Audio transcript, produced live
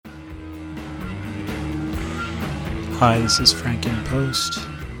Hi, this is Frank in Post.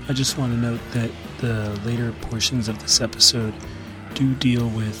 I just want to note that the later portions of this episode do deal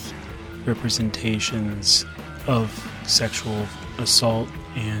with representations of sexual assault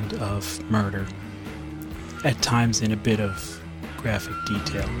and of murder, at times in a bit of graphic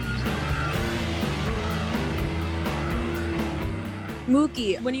detail.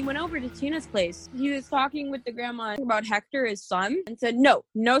 Mookie, when he went over to Tina's place, he was talking with the grandma about Hector, his son, and said,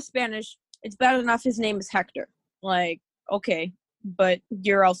 no Spanish. It's bad enough his name is Hector. Like, okay, but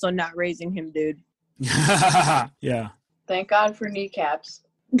you're also not raising him, dude. Yeah. Thank God for kneecaps.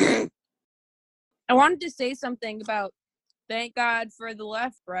 I wanted to say something about thank God for the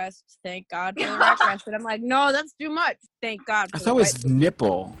left breast, thank God for the right breast, but I'm like, no, that's too much. Thank God for I thought it was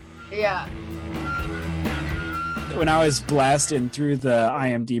nipple. Yeah. When I was blasting through the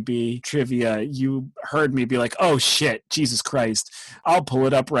IMDb trivia, you heard me be like, oh shit, Jesus Christ. I'll pull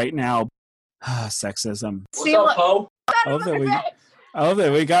it up right now. Sexism. What's up, Poe? I love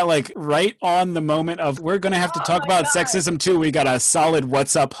that we got like right on the moment of we're going to have to talk about sexism too. We got a solid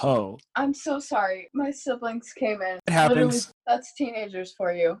what's up ho. I'm so sorry. My siblings came in. It happens. Literally, that's teenagers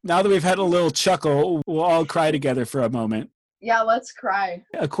for you. Now that we've had a little chuckle, we'll all cry together for a moment. Yeah, let's cry.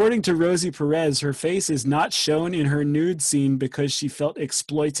 According to Rosie Perez, her face is not shown in her nude scene because she felt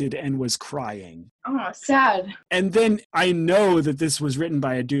exploited and was crying. Oh, sad. And then I know that this was written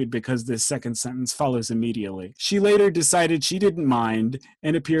by a dude because this second sentence follows immediately. She later decided she didn't mind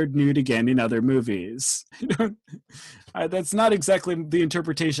and appeared nude again in other movies. That's not exactly the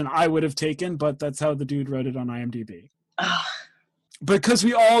interpretation I would have taken, but that's how the dude wrote it on IMDb. Because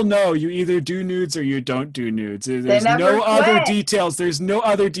we all know you either do nudes or you don't do nudes. There's no other details. There's no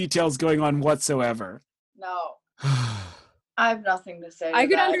other details going on whatsoever. No. I have nothing to say. I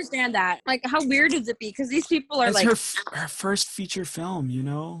could understand that. Like, how weird is it because these people are it's like... her first feature film, you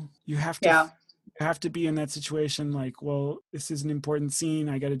know? You have to be in that situation like, well, this is an important scene.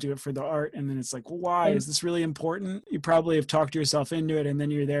 I got to do it for the art. And then it's like, well, why? Is this really important? You probably have talked yourself into it. And then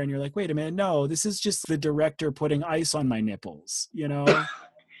you're there and you're like, wait a minute. No, this is just the director putting ice on my nipples, you know?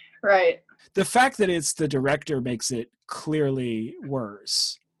 Right. The fact that it's the director makes it clearly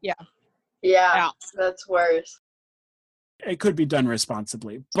worse. Yeah, that's worse. It could be done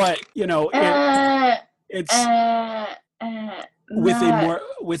responsibly, but you know, it's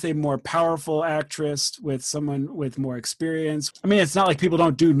with a more powerful actress, with someone with more experience. I mean, it's not like people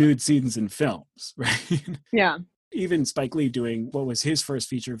don't do nude scenes in films, right? Yeah. Even Spike Lee doing what was his first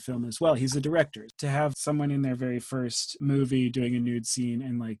feature film as well. He's a director. To have someone in their very first movie doing a nude scene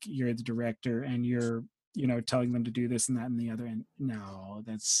and like you're the director and you're, you know, telling them to do this and that and the other, and no,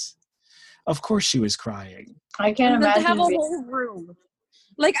 that's... Of course she was crying. I can't imagine. To have a whole room.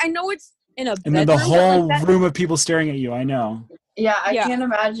 Like, I know it's in a bedroom. And then the whole room of people staring at you, I know. Yeah, I can't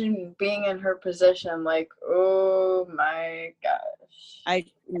imagine being in her position. Like, oh my gosh.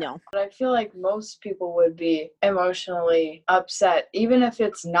 No. But I feel like most people would be emotionally upset. Even if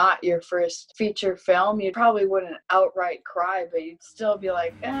it's not your first feature film, you probably wouldn't outright cry, but you'd still be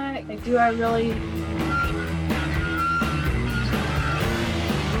like, do I really...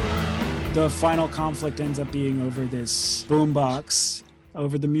 The final conflict ends up being over this boombox,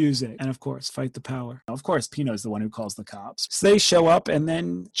 over the music, and of course, fight the power. Of course, Pino's the one who calls the cops. So they show up and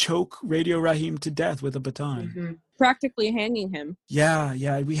then choke Radio Raheem to death with a baton. Mm-hmm. Practically hanging him.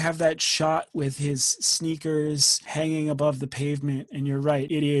 Yeah. We have that shot with his sneakers hanging above the pavement, and you're right.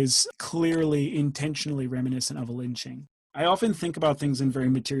 It is clearly, intentionally reminiscent of a lynching. I often think about things in very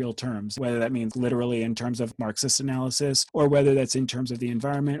material terms, whether that means literally in terms of Marxist analysis, or whether that's in terms of the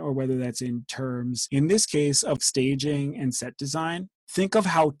environment, or whether that's in terms, in this case, of staging and set design. Think of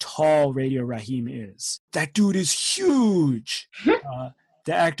how tall Radio Raheem is. That dude is huge.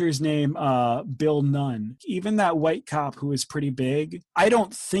 The actor's name, Bill Nunn. Even that white cop who is pretty big, I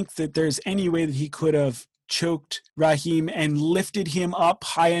don't think that there's any way that he could have choked Raheem and lifted him up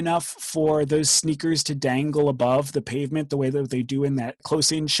high enough for those sneakers to dangle above the pavement the way that they do in that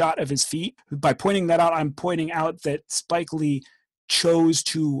close-in shot of his feet. By pointing that out, I'm pointing out that Spike Lee chose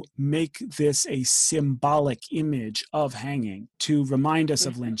to make this a symbolic image of hanging, to remind us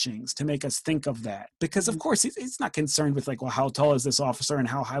of lynchings, to make us think of that. Because of course, he's not concerned with like, well, how tall is this officer and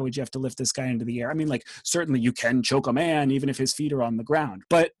how high would you have to lift this guy into the air? I mean, like, certainly you can choke a man even if his feet are on the ground.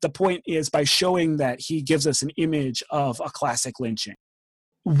 But the point is, by showing that, he gives us an image of a classic lynching.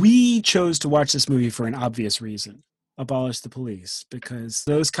 We chose to watch this movie for an obvious reason: abolish the police, because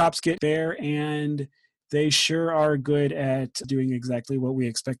those cops get bare and they sure are good at doing exactly what we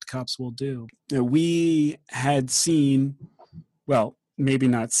expect cops will do. We had seen, well, maybe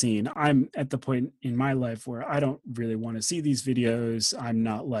not seen. I'm at the point in my life where I don't really want to see these videos. I'm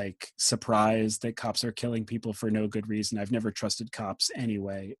not like surprised that cops are killing people for no good reason. I've never trusted cops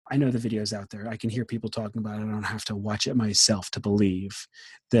anyway. I know the video's out there. I can hear people talking about it. I don't have to watch it myself to believe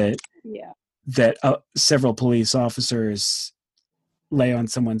that several police officers lay on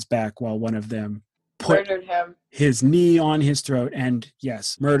someone's back while one of them put Murdered him. his knee on his throat and,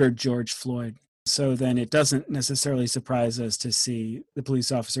 yes, murdered George Floyd. So then it doesn't necessarily surprise us to see the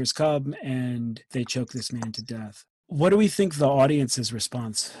police officers come and they choke this man to death. What do we think the audience's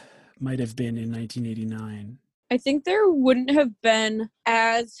response might have been in 1989? I think there wouldn't have been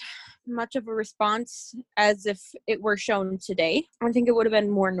as much of a response as if it were shown today. I think it would have been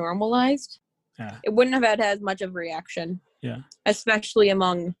more normalized. Yeah. It wouldn't have had as much of a reaction. Yeah. Especially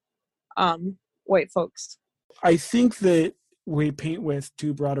among white folks. I think that we paint with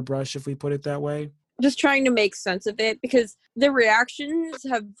too broad a brush, if we put it that way. Just trying to make sense of it, because the reactions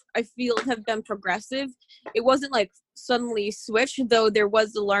have been progressive. It wasn't like suddenly switched, though there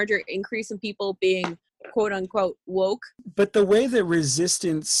was a larger increase in people being quote unquote woke. But the way that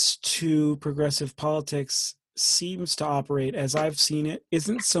resistance to progressive politics seems to operate, as I've seen it,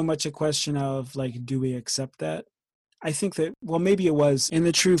 isn't so much a question of like, do we accept that? I think that, well, maybe it was in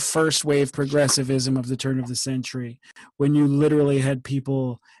the true first wave progressivism of the turn of the century, when you literally had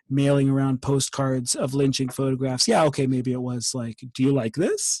people mailing around postcards of lynching photographs. Yeah, okay, maybe it was like, do you like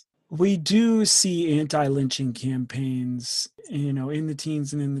this? We do see anti-lynching campaigns, in the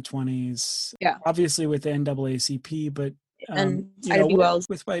teens and in the 20s. Yeah. Obviously with the NAACP, but and IWLs.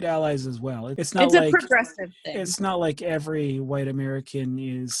 with white allies as well. It's a progressive thing. It's not like every white American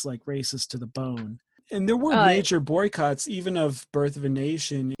is like racist to the bone. And there were major boycotts, even of Birth of a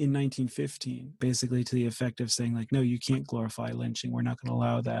Nation in 1915, basically to the effect of saying, like, no, you can't glorify lynching. We're not going to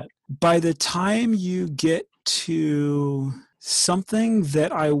allow that. By the time you get to something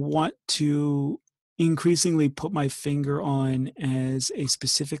that I want to increasingly put my finger on as a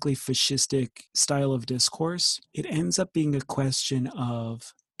specifically fascistic style of discourse, it ends up being a question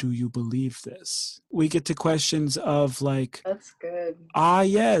of, do you believe this? We get to questions of like, that's good.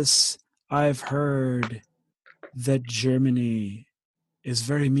 Yes, I've heard that Germany is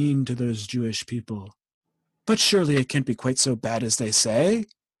very mean to those Jewish people. But surely it can't be quite so bad as they say.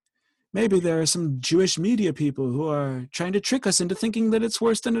 Maybe there are some Jewish media people who are trying to trick us into thinking that it's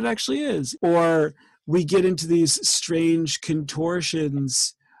worse than it actually is. Or we get into these strange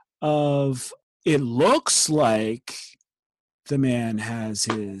contortions of, it looks like the man has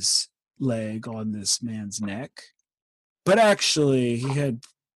his leg on this man's neck, but actually he had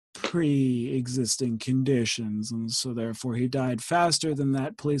pre-existing conditions, and so therefore he died faster than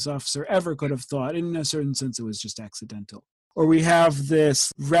that police officer ever could have thought. In a certain sense, it was just accidental. Or we have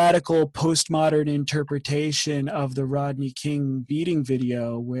this radical postmodern interpretation of the Rodney King beating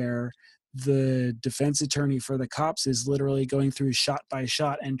video where the defense attorney for the cops is literally going through shot by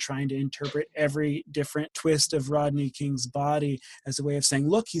shot and trying to interpret every different twist of Rodney King's body as a way of saying,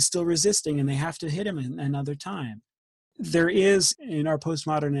 look, he's still resisting and they have to hit him another time. There is, in our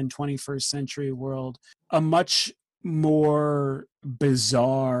postmodern and 21st century world, a much more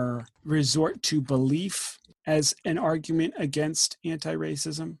bizarre resort to belief as an argument against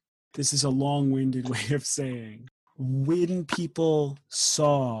anti-racism. This is a long-winded way of saying, when people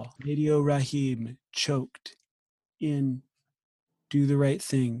saw Radio Rahim choked in Do the Right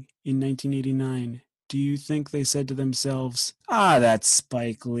Thing in 1989, do you think they said to themselves, that's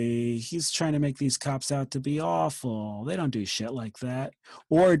Spike Lee. He's trying to make these cops out to be awful. They don't do shit like that.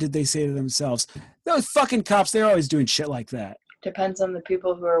 Or did they say to themselves, those fucking cops, they're always doing shit like that? Depends on the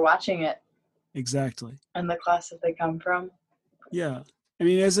people who are watching it. Exactly. And the class that they come from. Yeah. I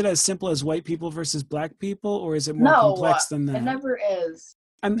mean, is it as simple as white people versus black people, or is it more complex than that? It never is.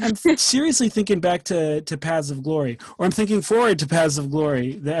 I'm seriously thinking back to Paths of Glory, or I'm thinking forward to Paths of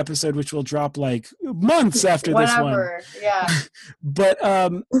Glory, the episode which will drop like months after this one. Yeah. But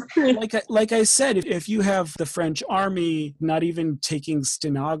like I said, if you have the French army not even taking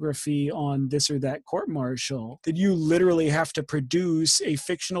stenography on this or that court-martial, then you literally have to produce a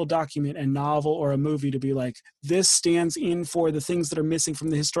fictional document, a novel or a movie to be like, this stands in for the things that are missing from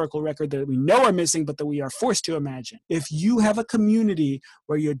the historical record that we know are missing, but that we are forced to imagine. If you have a community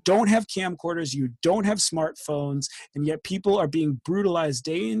where you don't have camcorders, you don't have smartphones, and yet people are being brutalized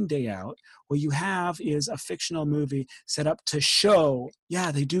day in, day out, what you have is a fictional movie set up to show,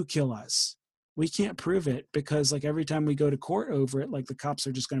 yeah, they do kill us. We can't prove it because like every time we go to court over it, like the cops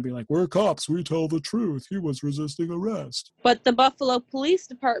are just going to be like, we're cops, we tell the truth. He was resisting arrest. But the Buffalo Police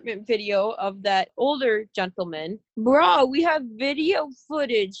Department video of that older gentleman, bro, we have video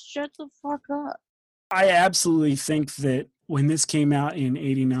footage. Shut the fuck up. I absolutely think that when this came out in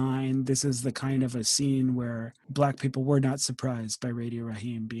 89, this is the kind of a scene where Black people were not surprised by Radio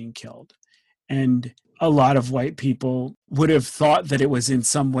Raheem being killed. And a lot of white people would have thought that it was in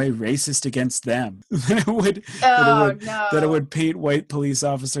some way racist against them, that it would paint white police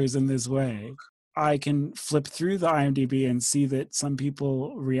officers in this way. I can flip through the IMDb and see that some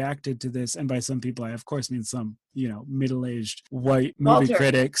people reacted to this. And by some people, I of course mean some, middle-aged white movie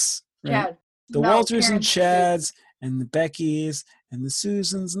critics. Right? Chad. The Walters and Chads and the Beckys and the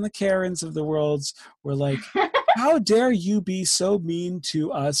Susans and the Karens of the worlds were like, how dare you be so mean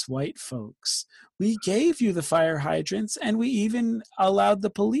to us white folks? We gave you the fire hydrants and we even allowed the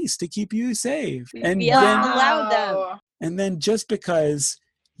police to keep you safe. And allowed them. And then just because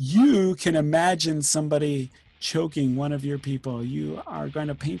you can imagine somebody choking one of your people, you are going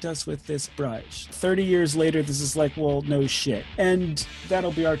to paint us with this brush. 30 years later, this is like, well, no shit. And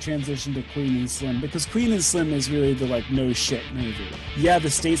that'll be our transition to Queen and Slim, because Queen and Slim is really the like no shit movie. Yeah,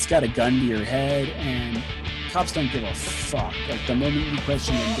 the state's got a gun to your head and cops don't give a fuck. Like the moment you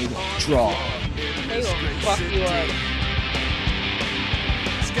question them, they will draw. They will fuck you up.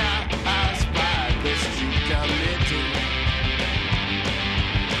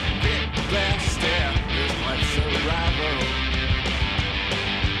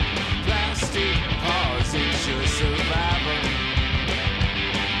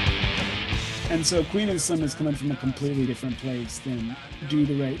 And so Queen and Slim is coming from a completely different place than Do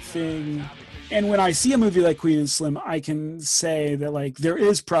the Right Thing. And when I see a movie like Queen and Slim, I can say that like there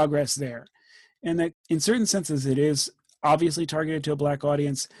is progress there. And that in certain senses it is obviously targeted to a Black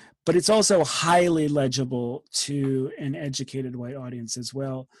audience, but it's also highly legible to an educated white audience as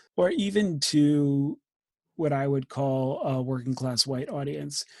well, or even to what I would call a working class white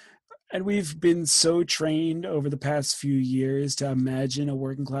audience. And we've been so trained over the past few years to imagine a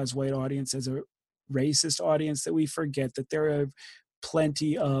working class white audience as a racist audience that we forget that there are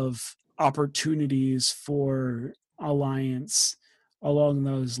plenty of opportunities for alliance along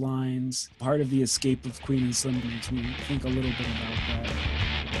those lines. Part of the escape of Queen and Slim makes me think a little bit about that.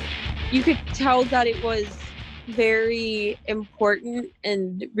 You could tell that it was very important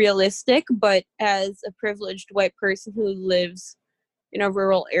and realistic, but as a privileged white person who lives in a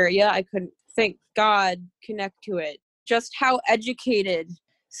rural area, I couldn't, thank God, connect to it. Just how educated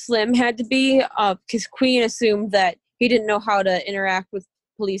Slim had to be, because Queen assumed that he didn't know how to interact with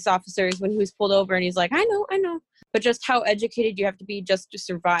police officers when he was pulled over, and he's like, I know. But just how educated you have to be just to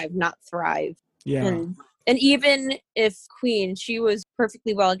survive, not thrive. Yeah. And even if Queen, she was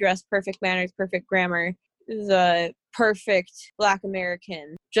perfectly well-dressed, perfect manners, perfect grammar, the perfect Black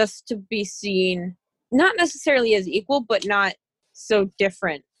American, just to be seen, not necessarily as equal, but not so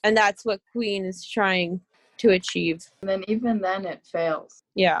different. And that's what Queen is trying to achieve. And then even then it fails.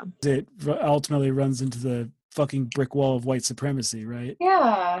 Yeah. It ultimately runs into the fucking brick wall of white supremacy, right?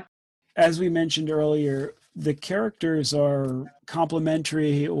 Yeah. As we mentioned earlier, the characters are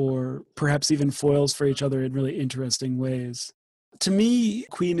complementary or perhaps even foils for each other in really interesting ways. To me,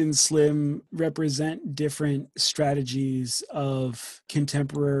 Queen and Slim represent different strategies of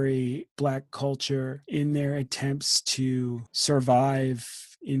contemporary Black culture in their attempts to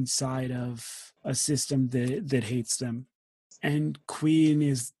survive inside of a system that hates them. And Queen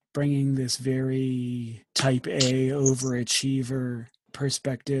is bringing this very type A overachiever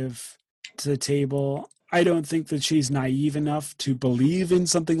perspective to the table. I don't think that she's naive enough to believe in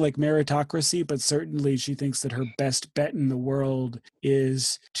something like meritocracy, but certainly she thinks that her best bet in the world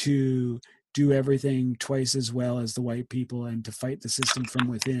is to do everything twice as well as the white people and to fight the system from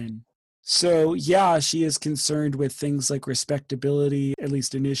within. So yeah, she is concerned with things like respectability, at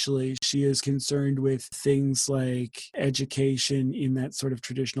least initially. She is concerned with things like education in that sort of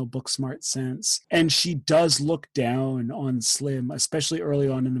traditional book smart sense. And she does look down on Slim, especially early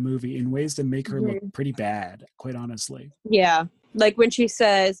on in the movie, in ways that make her look pretty bad, quite honestly. Yeah. Like when she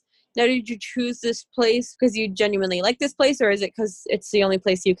says, now did you choose this place because you genuinely like this place, or is it because it's the only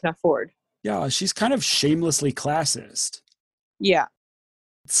place you can afford? Yeah, she's kind of shamelessly classist. Yeah.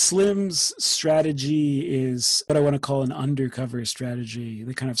 Slim's strategy is what I want to call an undercover strategy,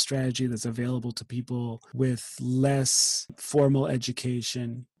 the kind of strategy that's available to people with less formal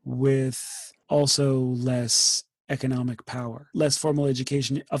education, with also less economic power. Less formal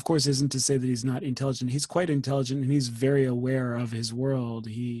education, of course, isn't to say that he's not intelligent. He's quite intelligent and he's very aware of his world.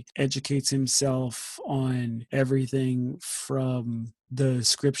 He educates himself on everything from the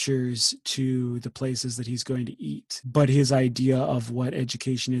scriptures to the places that he's going to eat. But his idea of what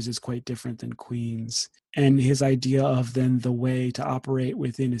education is quite different than Queen's. And his idea of then the way to operate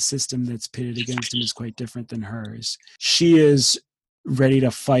within a system that's pitted against him is quite different than hers. She is ready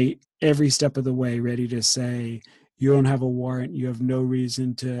to fight every step of the way, ready to say, You don't have a warrant. You have no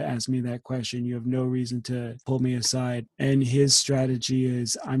reason to ask me that question. You have no reason to pull me aside. And his strategy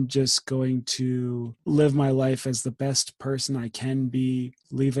is, I'm just going to live my life as the best person I can be,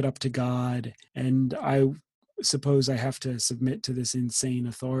 leave it up to God. And I suppose I have to submit to this insane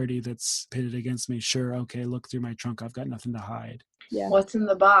authority that's pitted against me. Sure, okay, look through my trunk. I've got nothing to hide. Yeah. What's in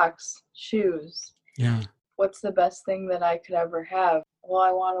the box? Shoes. Yeah. What's the best thing that I could ever have? Well,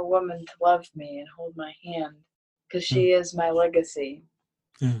 I want a woman to love me and hold my hand because she is my legacy.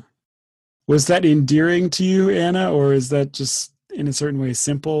 Yeah. Was that endearing to you, Anna, or is that just in a certain way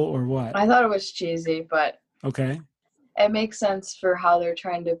simple, or what? I thought it was cheesy, but Okay. it makes sense for how they're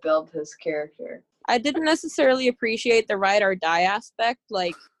trying to build his character. I didn't necessarily appreciate the ride or die aspect.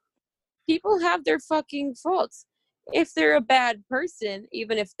 Like, people have their fucking faults. If they're a bad person,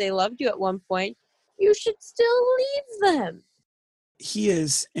 even if they loved you at one point, you should still leave them. He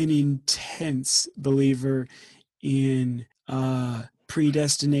is an intense believer in a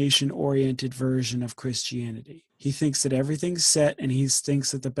predestination-oriented version of Christianity. He thinks that everything's set, and he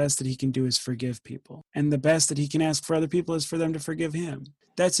thinks that the best that he can do is forgive people. And the best that he can ask for other people is for them to forgive him.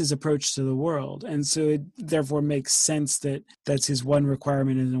 That's his approach to the world. And so it therefore makes sense that that's his one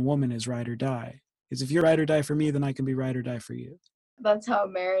requirement in a woman is ride or die. Because if you're ride or die for me, then I can be ride or die for you. That's how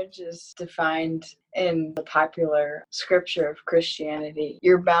marriage is defined in the popular scripture of Christianity.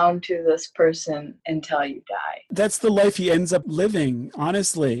 You're bound to this person until you die. That's the life he ends up living,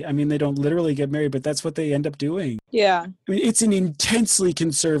 honestly. I mean, they don't literally get married, but that's what they end up doing. Yeah. I mean, it's an intensely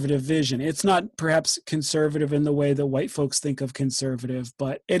conservative vision. It's not perhaps conservative in the way that white folks think of conservative,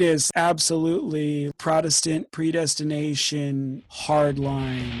 but it is absolutely Protestant predestination,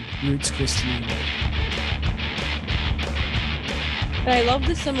 hardline roots Christianity. But I love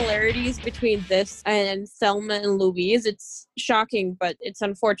the similarities between this and Thelma and Louise. It's shocking, but it's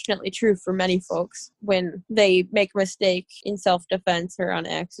unfortunately true for many folks when they make a mistake in self-defense or on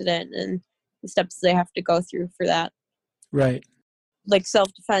accident and the steps they have to go through for that. Right. Like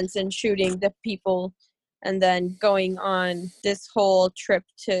self-defense and shooting the people and then going on this whole trip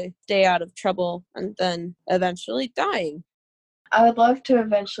to stay out of trouble and then eventually dying. I would love to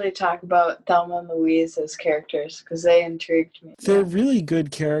eventually talk about Thelma and Louise as characters because they intrigued me. They're really good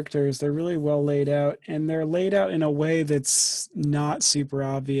characters. They're really well laid out, and they're laid out in a way that's not super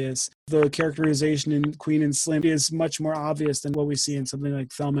obvious. The characterization in Queen and Slim is much more obvious than what we see in something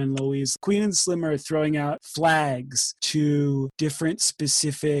like Thelma and Louise. Queen and Slim are throwing out flags to different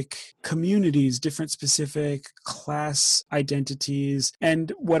specific communities, different specific class identities,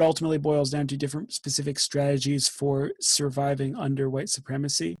 and what ultimately boils down to different specific strategies for surviving under white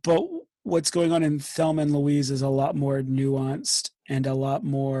supremacy. But what's going on in Thelma and Louise is a lot more nuanced and a lot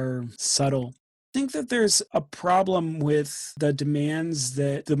more subtle. I think that there's a problem with the demands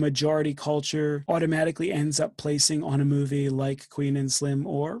that the majority culture automatically ends up placing on a movie like Queen and Slim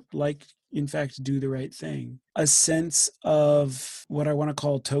or like, in fact, Do the Right Thing. A sense of what I want to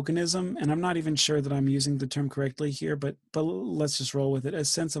call tokenism, and I'm not even sure that I'm using the term correctly here, but let's just roll with it. A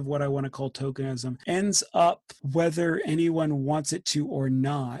sense of what I want to call tokenism ends up, whether anyone wants it to or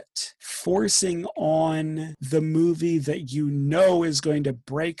not, forcing on the movie that you know is going to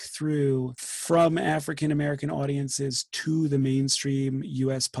break through from African American audiences to the mainstream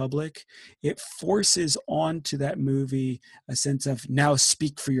US public. It forces onto that movie a sense of, now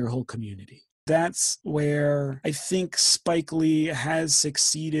speak for your whole community. That's where I think Spike Lee has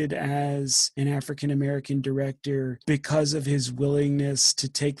succeeded as an African-American director because of his willingness to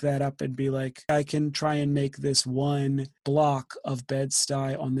take that up and be like, I can try and make this one block of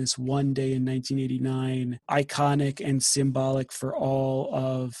Bed-Stuy on this one day in 1989 iconic and symbolic for all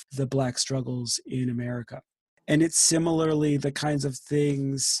of the Black struggles in America. And it's similarly the kinds of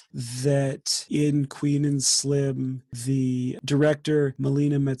things that in Queen and Slim, the director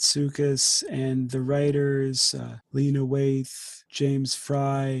Melina Matsoukas and the writers Lena Waithe, James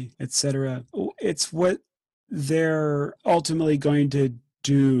Fry, etc. It's what they're ultimately going to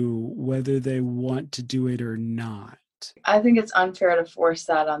do, whether they want to do it or not. I think it's unfair to force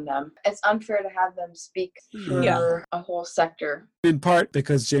that on them. It's unfair to have them speak for a whole sector. In part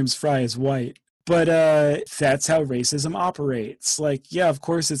because James Fry is white. But that's how racism operates. Like, yeah, of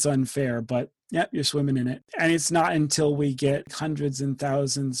course it's unfair, but yep, you're swimming in it. And it's not until we get hundreds and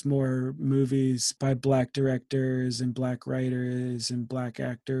thousands more movies by Black directors and Black writers and Black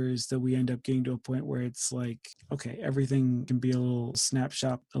actors that we end up getting to a point where it's like, okay, everything can be a little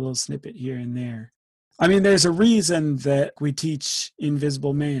snapshot, a little snippet here and there. I mean, there's a reason that we teach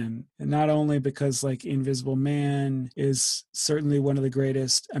Invisible Man, and not only because like Invisible Man is certainly one of the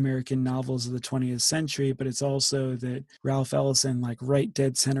greatest American novels of the 20th century, but it's also that Ralph Ellison, like right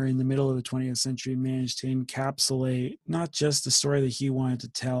dead center in the middle of the 20th century, managed to encapsulate not just the story that he wanted to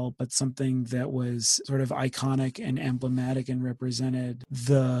tell, but something that was sort of iconic and emblematic and represented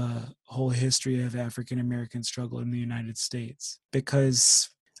the whole history of African American struggle in the United States.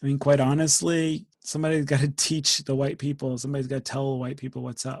 Because I mean, quite honestly, somebody's got to teach the white people. Somebody's got to tell the white people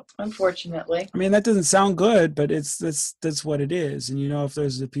what's up. Unfortunately. I mean, that doesn't sound good, but that's what it is. And if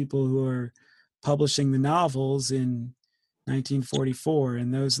there's the people who are publishing the novels in 1944,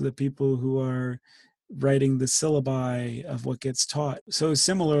 and those are the people who are writing the syllabi of what gets taught. So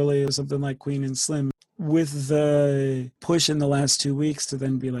similarly, something like Queen and Slim, with the push in the last 2 weeks to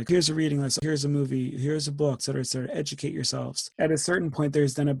then be like, here's a reading list, here's a movie, here's a book, et cetera, educate yourselves. At a certain point,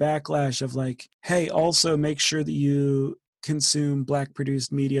 there's then a backlash of like, hey, also make sure that you consume Black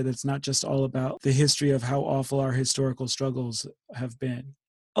produced media that's not just all about the history of how awful our historical struggles have been.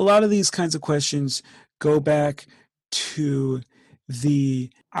 A lot of these kinds of questions go back to the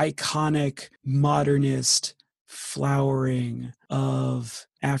iconic modernist flowering of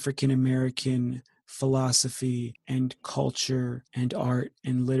African American philosophy and culture and art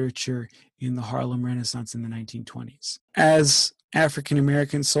and literature in the Harlem Renaissance in the 1920s. As African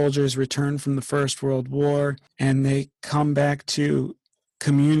American soldiers return from the First World War and they come back to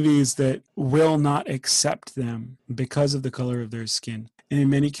communities that will not accept them because of the color of their skin. And in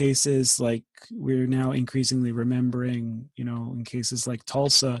many cases, like we're now increasingly remembering, in cases like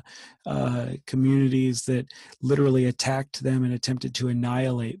Tulsa, communities that literally attacked them and attempted to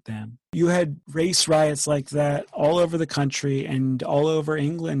annihilate them. You had race riots like that all over the country, and all over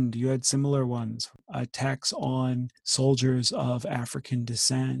England you had similar ones. Attacks on soldiers of African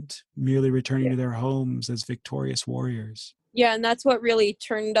descent, merely returning to their homes as victorious warriors. Yeah, and that's what really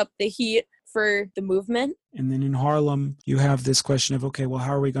turned up the heat for the movement. And then in Harlem, you have this question of, okay, well,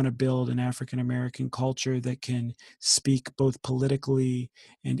 how are we going to build an African-American culture that can speak both politically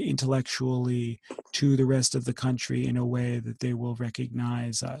and intellectually to the rest of the country in a way that they will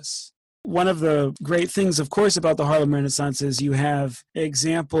recognize us? One of the great things, of course, about the Harlem Renaissance is you have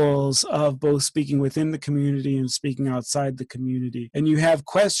examples of both speaking within the community and speaking outside the community. And you have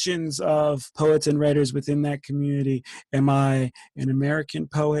questions of poets and writers within that community. Am I an American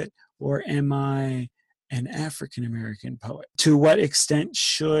poet or am I an African American poet? To what extent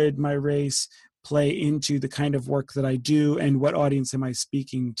should my race play into the kind of work that I do, and what audience am I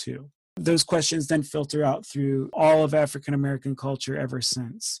speaking to? Those questions then filter out through all of African American culture ever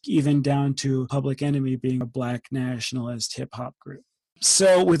since, even down to Public Enemy being a Black nationalist hip hop group.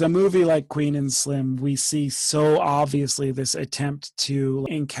 So with a movie like Queen and Slim, we see so obviously this attempt to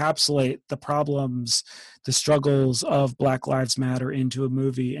encapsulate the problems, the struggles of Black Lives Matter into a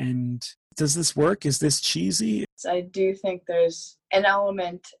movie. And does this work? Is this cheesy? I do think there's an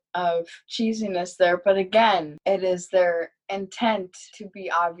element of cheesiness there, but again, it is their intent to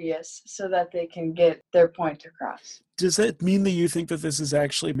be obvious so that they can get their point across. Does that mean that you think that this is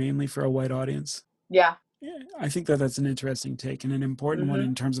actually mainly for a white audience? Yeah. Yeah, I think that that's an interesting take and an important one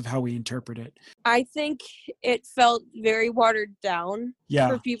in terms of how we interpret it. I think it felt very watered down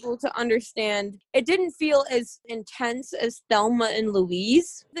for people to understand. It didn't feel as intense as Thelma and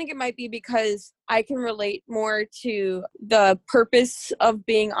Louise. I think it might be because I can relate more to the purpose of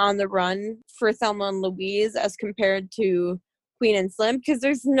being on the run for Thelma and Louise as compared to Queen and Slim, because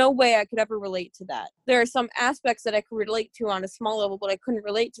there's no way I could ever relate to that. There are some aspects that I could relate to on a small level, but I couldn't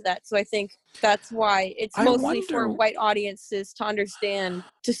relate to that. So I think that's why it's mostly for white audiences to understand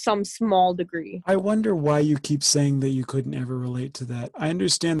to some small degree. I wonder why you keep saying that you couldn't ever relate to that. I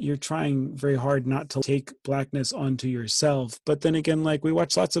understand you're trying very hard not to take Blackness onto yourself, but then again, like, we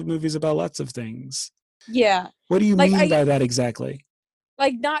watch lots of movies about lots of things. Yeah. What do you mean by that exactly?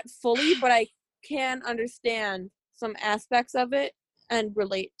 Like, not fully, but I can understand some aspects of it and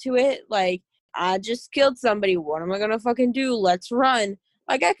relate to it. Like, I just killed somebody, what am I gonna fucking do? Let's run.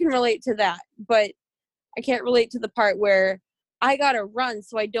 Like, I can relate to that, but I can't relate to the part where I gotta run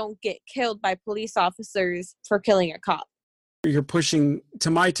so I don't get killed by police officers for killing a cop. You're pushing, to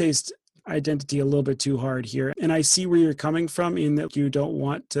my taste, identity a little bit too hard here. And I see where you're coming from in that you don't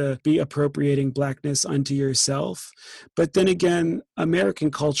want to be appropriating Blackness unto yourself. But then again,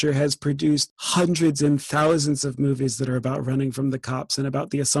 American culture has produced hundreds and thousands of movies that are about running from the cops and about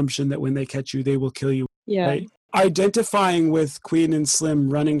the assumption that when they catch you, they will kill you. Yeah. Right? Identifying with Queen and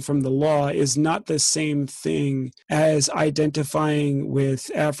Slim running from the law is not the same thing as identifying with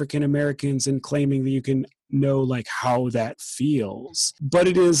African Americans and claiming that you can know like how that feels. But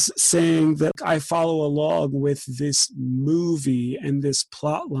it is saying that I follow along with this movie and this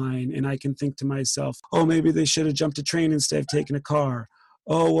plot line, and I can think to myself, oh, maybe they should have jumped a train instead of taking a car.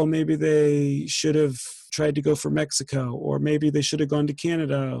 Oh, well, maybe they should have tried to go for Mexico, or maybe they should have gone to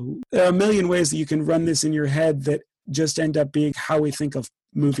Canada. There are a million ways that you can run this in your head that just end up being how we think of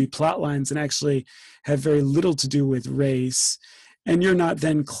movie plot lines and actually have very little to do with race. And you're not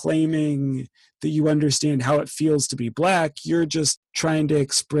then claiming that you understand how it feels to be Black. You're just trying to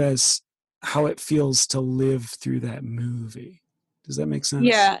express how it feels to live through that movie. Does that make sense?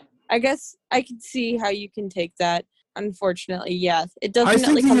 Yeah, I guess I can see how you can take that. Unfortunately, yes. It doesn't. I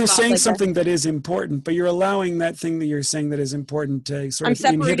think that you're saying something that is important, but you're allowing that thing that you're saying that is important to sort of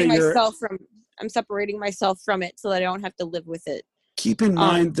inhibit your... I'm separating myself from it so that I don't have to live with it. Keep in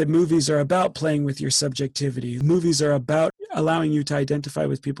mind that movies are about playing with your subjectivity. Movies are about allowing you to identify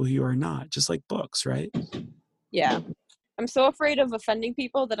with people who you are not, just like books, right? Yeah. I'm so afraid of offending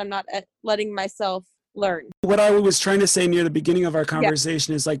people that I'm not letting myself learn. What I was trying to say near the beginning of our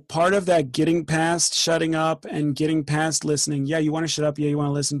conversation is like part of that getting past shutting up and getting past listening. Yeah, you want to shut up. Yeah, you want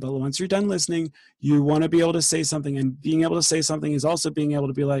to listen. But once you're done listening, you want to be able to say something. And being able to say something is also being able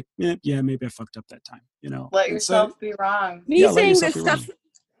to be like, yeah, maybe I fucked up that time. You know, let yourself be wrong. Me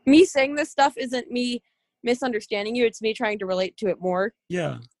saying this stuff isn't me misunderstanding you. It's me trying to relate to it more.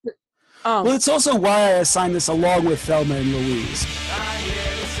 Yeah. Well, it's also why I assigned this along with Thelma and Louise.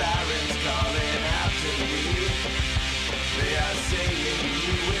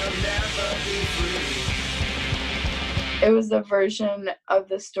 It was the version of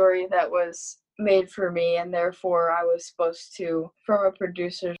the story that was made for me, and therefore I was supposed to, from a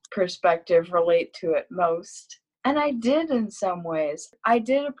producer's perspective, relate to it most. And I did in some ways. I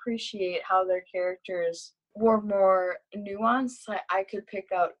did appreciate how their characters were more nuanced. I could pick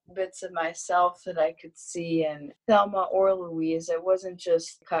out bits of myself that I could see in Thelma or Louise. It wasn't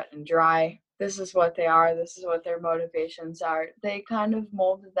just cut and dry. This is what they are. This is what their motivations are. They kind of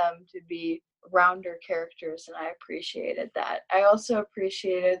molded them to be rounder characters, and I appreciated that. I also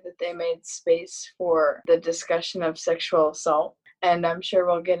appreciated that they made space for the discussion of sexual assault, and I'm sure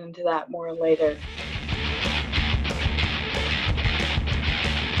we'll get into that more later.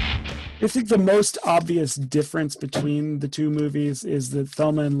 I think the most obvious difference between the two movies is that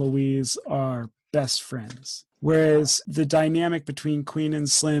Thelma and Louise are best friends, whereas the dynamic between Queen and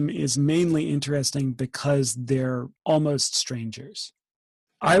Slim is mainly interesting because they're almost strangers.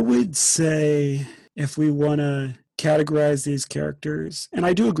 I would say if we want to categorize these characters, and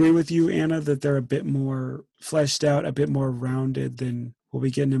I do agree with you, Anna, that they're a bit more fleshed out, a bit more rounded than what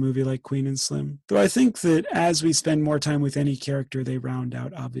we get in a movie like Queen and Slim. Though I think that as we spend more time with any character, they round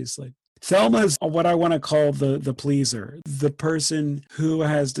out, obviously. Thelma's what I want to call the pleaser, the person who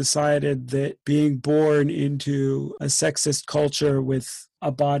has decided that being born into a sexist culture with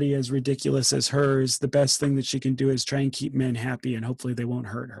a body as ridiculous as hers, the best thing that she can do is try and keep men happy and hopefully they won't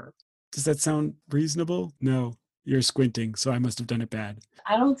hurt her. Does that sound reasonable? No, you're squinting, so I must have done it bad.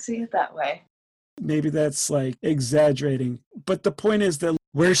 I don't see it that way. Maybe that's like exaggerating. But the point is that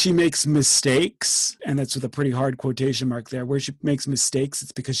where she makes mistakes, and that's with a pretty hard quotation mark there, where she makes mistakes,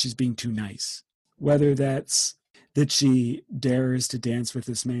 it's because she's being too nice. Whether that's that she dares to dance with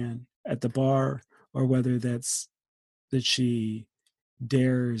this man at the bar, or whether that's that she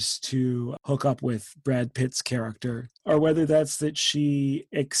dares to hook up with Brad Pitt's character, or whether that's that she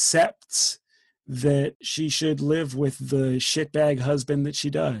accepts that she should live with the shitbag husband that she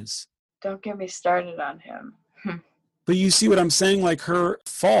does. Don't get me started on him. But you see what I'm saying? Like, her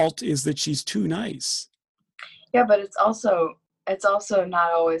fault is that she's too nice. Yeah, but it's also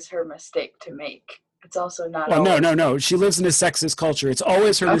not always her mistake to make. It's also not. Well, no. She lives in a sexist culture. It's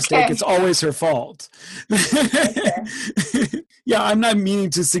always her mistake. It's always her fault. Yeah, I'm not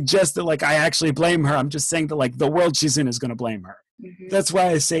meaning to suggest that like I actually blame her. I'm just saying that like the world she's in is going to blame her. Mm-hmm. That's why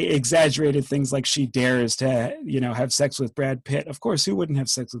I say exaggerated things like she dares to, have sex with Brad Pitt. Of course, who wouldn't have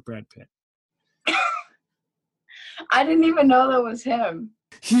sex with Brad Pitt? I didn't even know that was him.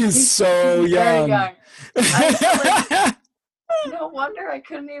 He's so young. Very young. No wonder I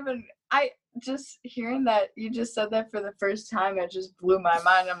couldn't even. Just hearing that you just said that for the first time, it just blew my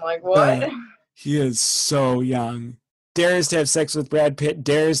mind. I'm like, what? He is so young. Dares to have sex with Brad Pitt,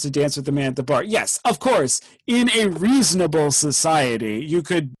 dares to dance with the man at the bar. Yes, of course, in a reasonable society, you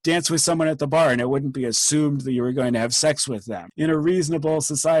could dance with someone at the bar and it wouldn't be assumed that you were going to have sex with them. In a reasonable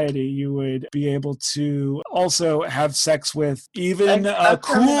society, you would be able to also have sex with even a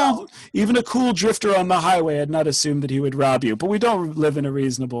cool drifter on the highway and not assume that he would rob you. But we don't live in a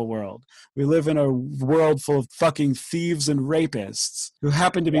reasonable world. We live in a world full of fucking thieves and rapists who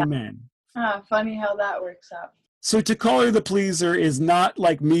happen to be men. Funny how that works out. So to call her the pleaser is not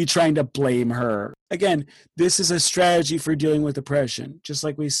like me trying to blame her. Again, this is a strategy for dealing with oppression, just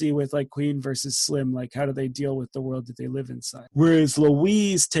like we see with like Queen versus Slim, like how do they deal with the world that they live inside? Whereas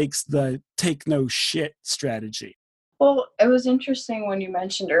Louise takes the take no shit strategy. Well, it was interesting when you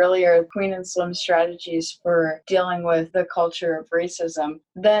mentioned earlier Queen and Slim strategies for dealing with the culture of racism.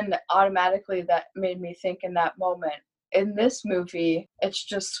 Then automatically that made me think in that moment, in this movie, it's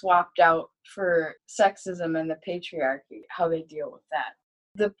just swapped out for sexism and the patriarchy, how they deal with that.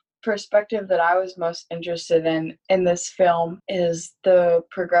 The perspective that I was most interested in this film is the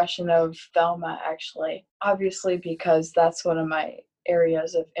progression of Velma, actually. Obviously, because that's one of my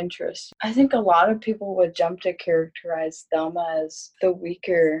areas of interest. I think a lot of people would jump to characterize Thelma as the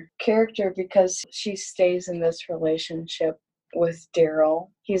weaker character because she stays in this relationship with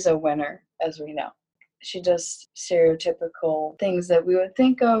Daryl. He's a winner, as we know. She does stereotypical things that we would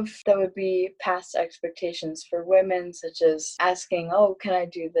think of that would be past expectations for women, such as asking, oh, can I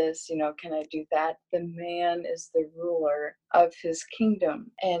do this? Can I do that? The man is the ruler of his kingdom,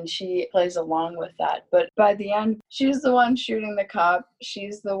 and she plays along with that. But by the end, she's the one shooting the cop.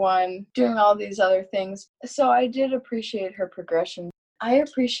 She's the one doing all these other things. So I did appreciate her progression. I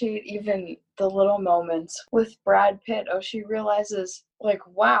appreciate even the little moments with Brad Pitt. Oh, she realizes, like,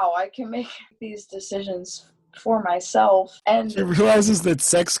 wow, I can make these decisions for myself. And she realizes that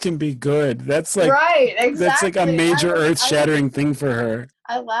sex can be good. That's like right, exactly. That's like a major earth-shattering thing for her.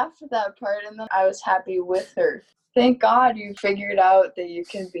 I laughed at that part, and then I was happy with her. Thank God you figured out that you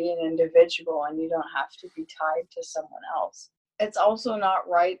can be an individual and you don't have to be tied to someone else. It's also not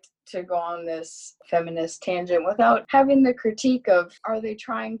right to go on this feminist tangent without having the critique of, are they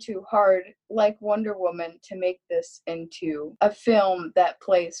trying too hard, like Wonder Woman, to make this into a film that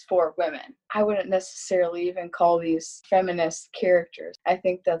plays for women? I wouldn't necessarily even call these feminist characters. I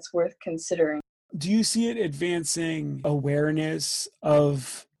think that's worth considering. Do you see it advancing awareness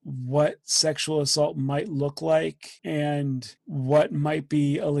of what sexual assault might look like and what might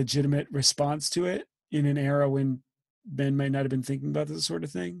be a legitimate response to it in an era when men might not have been thinking about this sort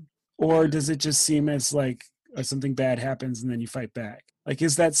of thing? Or does it just seem as like something bad happens and then you fight back? Like,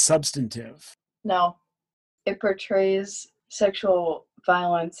 is that substantive? No. It portrays sexual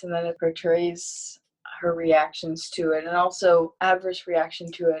violence, and then it portrays her reactions to it, and also adverse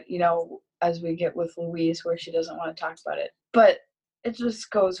reaction to it, as we get with Louise, where she doesn't want to talk about it. But it just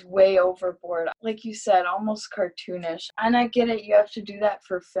goes way overboard. Like you said, almost cartoonish. And I get it, you have to do that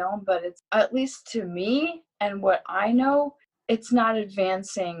for film, but it's, at least to me and what I know, it's not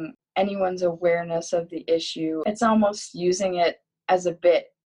advancing anyone's awareness of the issue. It's almost using it as a bit.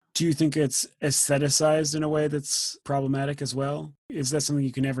 Do you think it's aestheticized in a way that's problematic as well? Is that something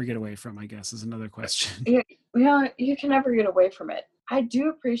you can never get away from, I guess, is another question. You can never get away from it. I do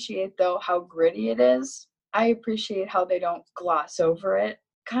appreciate, though, how gritty it is. I appreciate how they don't gloss over it.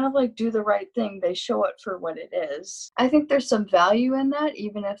 Kind of like Do the Right Thing. They show it for what it is. I think there's some value in that,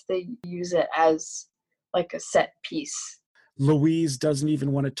 even if they use it as like a set piece. Louise doesn't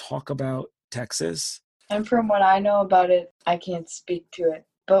even want to talk about Texas. And from what I know about it, I can't speak to it.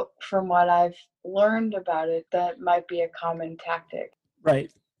 But from what I've learned about it, that might be a common tactic.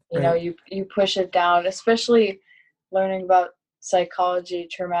 Right. You push it down, especially learning about psychology,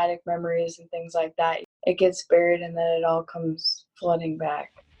 traumatic memories, and things like that. It gets buried and then it all comes flooding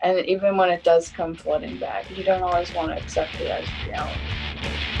back. And even when it does come flooding back, you don't always want to accept it as reality.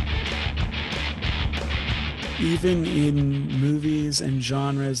 Even in movies and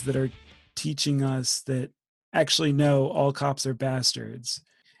genres that are teaching us that actually no, all cops are bastards.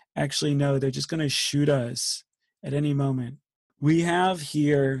 Actually no, they're just going to shoot us at any moment. We have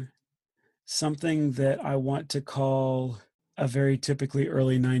here something that I want to call a very typically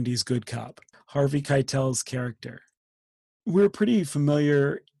early 90s good cop, Harvey Keitel's character. We're pretty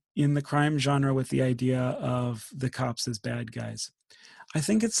familiar in the crime genre with the idea of the cops as bad guys. I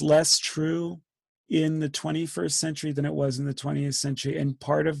think it's less true in the 21st century than it was in the 20th century. And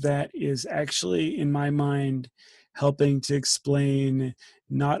part of that is actually, in my mind, helping to explain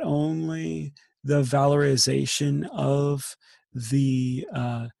not only the valorization of the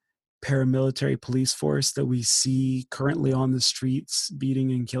paramilitary police force that we see currently on the streets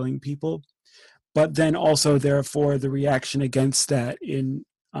beating and killing people, but then also, therefore, the reaction against that in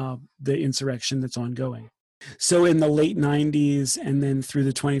the insurrection that's ongoing. So in the late 90s and then through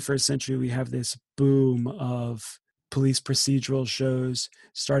the 21st century, we have this boom of police procedural shows,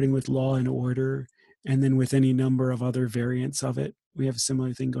 starting with Law and Order, and then with any number of other variants of it. We have a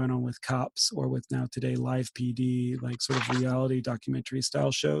similar thing going on with Cops, or with now today Live PD, like sort of reality documentary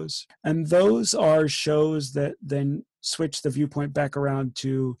style shows. And those are shows that then switch the viewpoint back around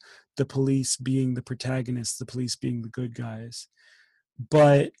to the police being the protagonists, the police being the good guys.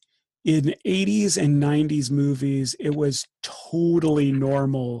 But in 80s and 90s movies, it was totally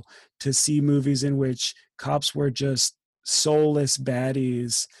normal to see movies in which cops were just soulless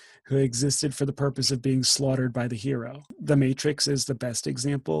baddies who existed for the purpose of being slaughtered by the hero. The Matrix is the best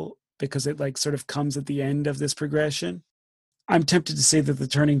example because it like sort of comes at the end of this progression. I'm tempted to say that the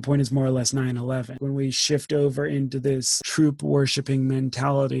turning point is more or less 9/11, when we shift over into this troop worshiping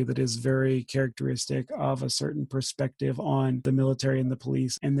mentality that is very characteristic of a certain perspective on the military and the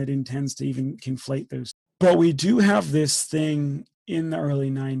police, and that intends to even conflate those. But we do have this thing in the early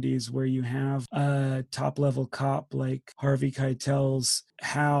 90s where you have a top-level cop like Harvey Keitel's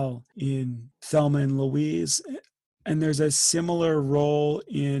Hal in Thelma and Louise. And there's a similar role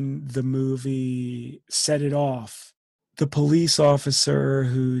in the movie Set It Off. The police officer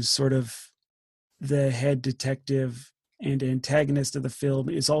who's sort of the head detective and antagonist of the film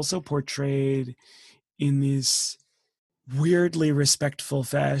is also portrayed in this weirdly respectful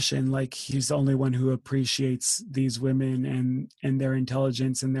fashion, like he's the only one who appreciates these women and their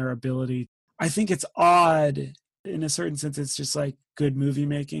intelligence and their ability. I think it's odd. In a certain sense, it's just like good movie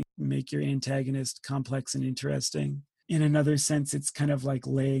making. Make your antagonist complex and interesting. In another sense, it's kind of like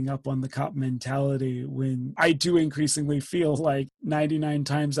laying up on the cop mentality, when I do increasingly feel like 99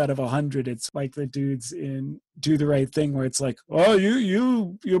 times out of 100, it's like the dudes in Do the Right Thing, where it's like, oh,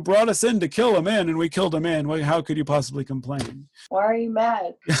 you brought us in to kill a man and we killed a man. How could you possibly complain? Why are you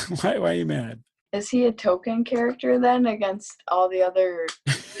mad? Why are you mad? Is he a token character then against all the other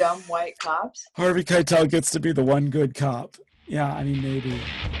dumb white cops? Harvey Keitel gets to be the one good cop. Yeah, I mean, maybe.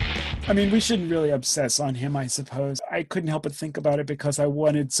 I mean, we shouldn't really obsess on him, I suppose. I couldn't help but think about it because I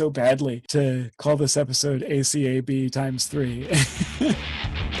wanted so badly to call this episode ACAB3.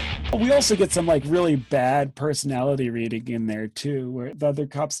 We also get some like really bad personality reading in there too, where the other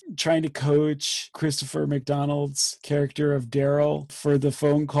cops trying to coach Christopher McDonald's character of Daryl for the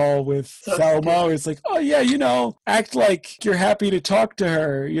phone call with Thelma. It's like, oh yeah, act like you're happy to talk to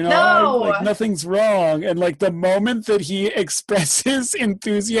her, No! like nothing's wrong. And like the moment that he expresses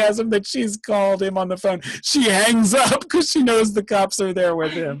enthusiasm that she's called him on the phone, she hangs up because she knows the cops are there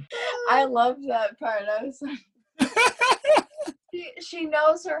with him. I love that part. I was like, she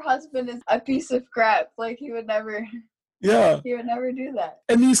knows her husband is a piece of crap. Like he would never do that.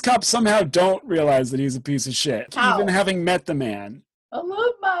 And these cops somehow don't realize that he's a piece of shit, How? even having met the man. I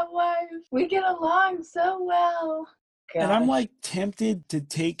love my wife. We get along so well. God. And I'm like tempted to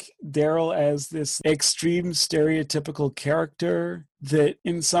take Daryl as this extreme stereotypical character that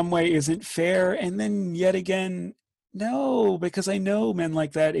in some way isn't fair. And then yet again, no, because I know men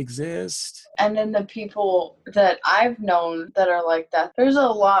like that exist. And then the people that I've known that are like that, there's a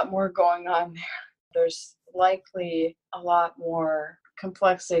lot more going on there. There's likely a lot more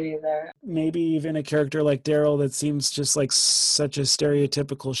complexity there. Maybe even a character like Daryl that seems just like such a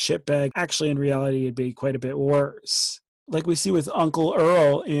stereotypical shitbag. Actually, in reality, it'd be quite a bit worse. Like we see with Uncle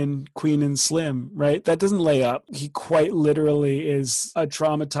Earl in Queen and Slim, right? That doesn't lay up. He quite literally is a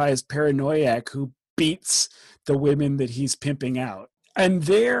traumatized paranoiac who beats the women that he's pimping out. And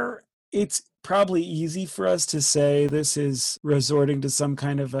there, it's probably easy for us to say this is resorting to some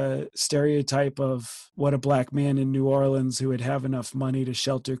kind of a stereotype of what a black man in New Orleans who would have enough money to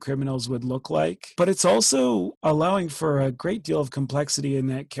shelter criminals would look like. But it's also allowing for a great deal of complexity in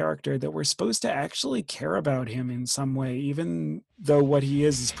that character, that we're supposed to actually care about him in some way, even though what he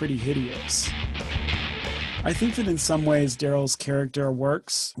is pretty hideous. I think that in some ways Daryl's character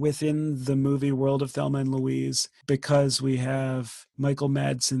works within the movie world of Thelma and Louise because we have Michael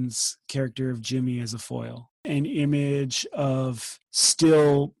Madsen's character of Jimmy as a foil. An image of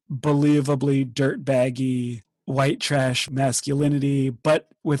still believably dirtbaggy white trash masculinity, but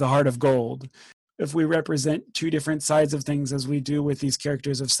with a heart of gold. If we represent two different sides of things as we do with these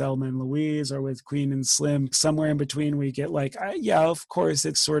characters of Thelma and Louise or with Queen and Slim, somewhere in between we get like, yeah, of course,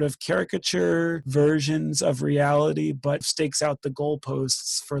 it's sort of caricature versions of reality, but stakes out the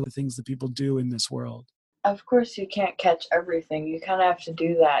goalposts for the things that people do in this world. Of course, you can't catch everything. You kind of have to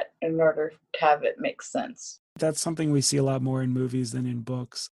do that in order to have it make sense. That's something we see a lot more in movies than in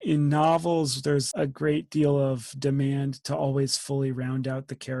books. In novels, there's a great deal of demand to always fully round out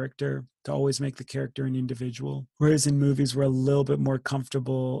the character, to always make the character an individual. Whereas in movies, we're a little bit more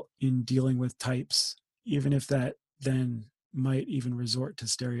comfortable in dealing with types, even if that then might even resort to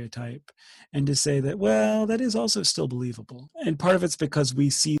stereotype, and to say that, well, that is also still believable. And part of it's because we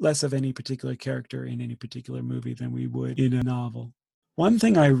see less of any particular character in any particular movie than we would in a novel. One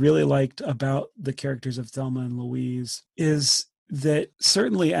thing I really liked about the characters of Thelma and Louise is that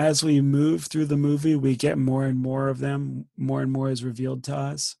certainly as we move through the movie, we get more and more of them, more and more is revealed to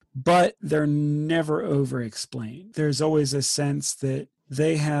us, but they're never over explained. There's always a sense that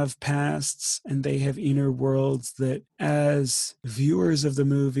they have pasts and they have inner worlds that as viewers of the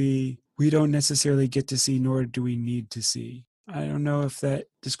movie, we don't necessarily get to see, nor do we need to see. I don't know if that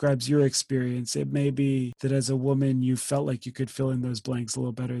describes your experience. It may be that as a woman, you felt like you could fill in those blanks a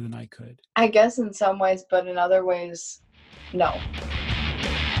little better than I could. I guess in some ways, but in other ways, no.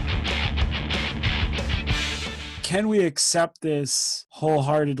 Can we accept this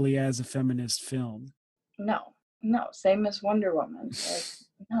wholeheartedly as a feminist film? No. Same as Wonder Woman. Like,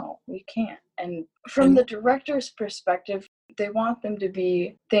 no, we can't. And from the director's perspective, they want them to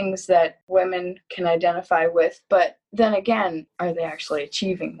be things that women can identify with. But then again, are they actually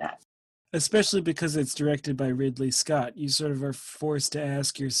achieving that? Especially because it's directed by Ridley Scott. You sort of are forced to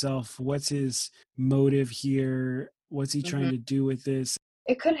ask yourself, what's his motive here? What's he trying to do with this?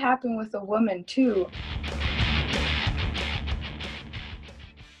 It could happen with a woman too.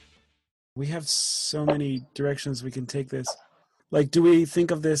 We have so many directions we can take this. Like, do we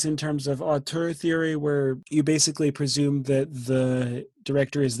think of this in terms of auteur theory, where you basically presume that the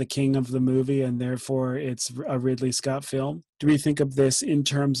director is the king of the movie and therefore it's a Ridley Scott film? Do we think of this in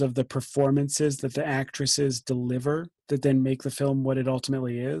terms of the performances that the actresses deliver that then make the film what it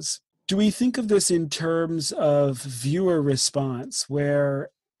ultimately is? Do we think of this in terms of viewer response, where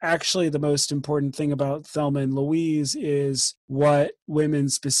actually the most important thing about Thelma and Louise is what women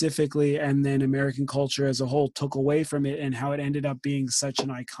specifically and then American culture as a whole took away from it, and how it ended up being such an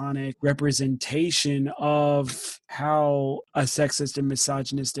iconic representation of how a sexist and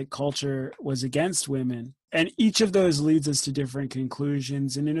misogynistic culture was against women? And each of those leads us to different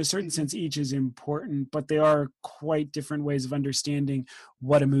conclusions. And in a certain sense, each is important, but they are quite different ways of understanding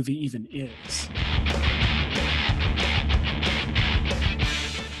what a movie even is.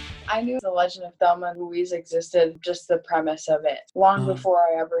 I knew The Legend of Thelma and Louise existed, just the premise of it, long before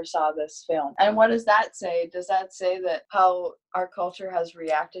I ever saw this film. And what does that say? Does that say that how our culture has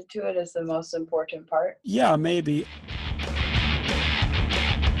reacted to it is the most important part? Yeah, maybe.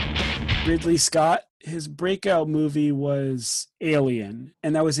 Ridley Scott, his breakout movie was Alien,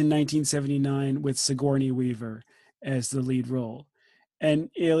 and that was in 1979 with Sigourney Weaver as the lead role.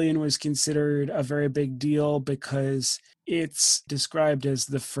 And Alien was considered a very big deal because it's described as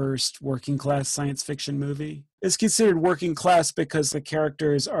the first working class science fiction movie. It's considered working class because the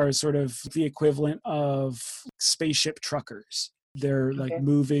characters are sort of the equivalent of spaceship truckers. They're like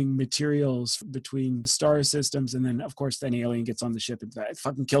moving materials between star systems, and then of course then Alien gets on the ship and it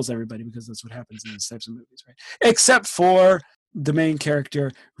fucking kills everybody, because that's what happens in these types of movies, right? Except for the main character,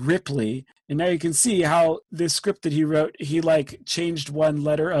 Ripley. And now you can see how this script that he wrote, he like changed one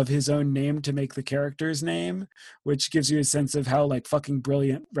letter of his own name to make the character's name, which gives you a sense of how like fucking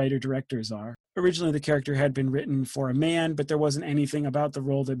brilliant writer-directors are. Originally, the character had been written for a man, but there wasn't anything about the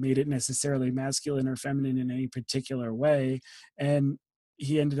role that made it necessarily masculine or feminine in any particular way. And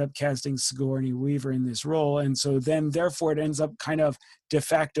he ended up casting Sigourney Weaver in this role. And so then, therefore, it ends up kind of de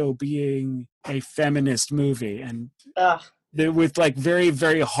facto being a feminist movie. And with like very,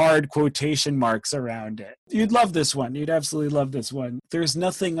 very hard quotation marks around it. You'd love this one. You'd absolutely love this one. There's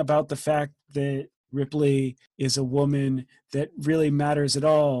nothing about the fact that Ripley is a woman that really matters at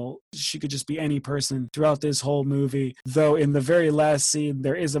all. She could just be any person throughout this whole movie. Though in the very last scene,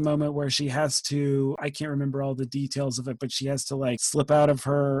 there is a moment where she has to, I can't remember all the details of it, but she has to like slip out of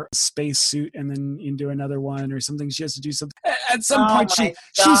her space suit and then into another one or something. She has to do something. At some point,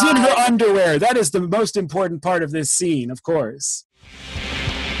 she's in her underwear. That is the most important part of this scene, of course.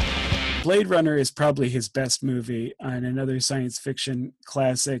 Blade Runner is probably his best movie, and another science fiction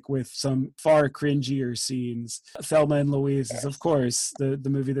classic with some far cringier scenes. Thelma and Louise is, of course, the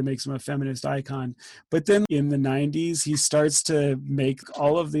movie that makes him a feminist icon. But then in the 90s, he starts to make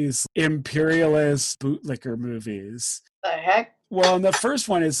all of these imperialist bootlicker movies. The heck? Well, and the first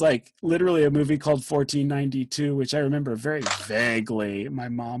one is like literally a movie called 1492, which I remember very vaguely my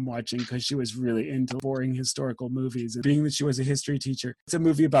mom watching because she was really into boring historical movies. And being that she was a history teacher, it's a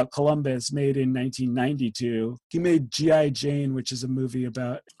movie about Columbus made in 1992. He made G.I. Jane, which is a movie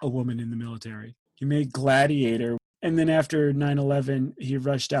about a woman in the military. He made Gladiator. And then after 9/11, he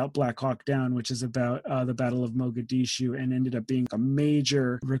rushed out Black Hawk Down, which is about the Battle of Mogadishu, and ended up being a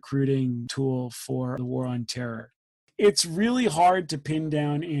major recruiting tool for the War on Terror. It's really hard to pin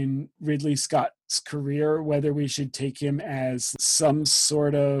down in Ridley Scott's career whether we should take him as some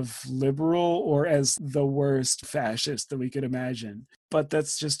sort of liberal or as the worst fascist that we could imagine. But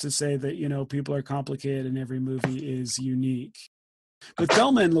that's just to say that, you know, people are complicated and every movie is unique. But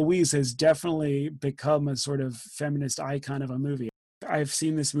Thelma and Louise has definitely become a sort of feminist icon of a movie. I've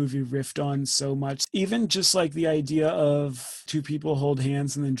seen this movie riffed on so much. Even just like the idea of two people hold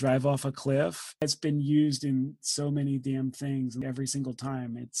hands and then drive off a cliff. It's been used in so many damn things every single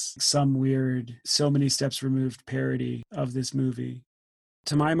time. It's some weird, so many steps removed parody of this movie.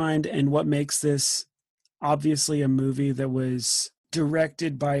 To my mind, and what makes this obviously a movie that was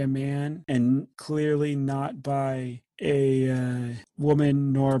directed by a man and clearly not by a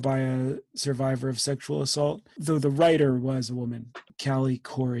woman nor by a survivor of sexual assault, though the writer was a woman, Callie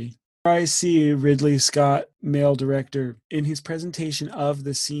Corey. I see Ridley Scott, male director, in his presentation of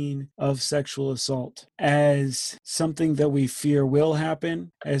the scene of sexual assault as something that we fear will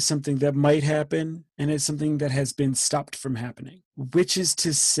happen, as something that might happen, and as something that has been stopped from happening. Which is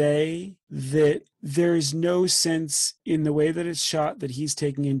to say that there is no sense in the way that it's shot that he's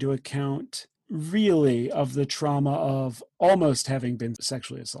taking into account really of the trauma of almost having been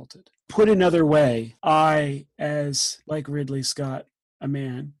sexually assaulted. Put another way, I, as like Ridley Scott, a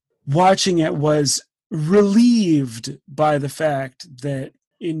man, watching it was relieved by the fact that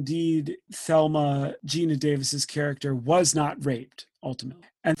indeed Thelma, Gina Davis's character, was not raped ultimately.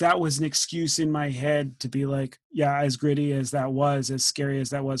 And that was an excuse in my head to be like, yeah, as gritty as that was, as scary as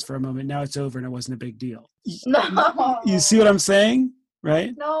that was for a moment, now it's over and it wasn't a big deal. No. You see what I'm saying?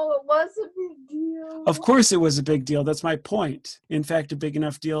 Right? No, it was a big deal. Of course it was a big deal. That's my point. In fact, a big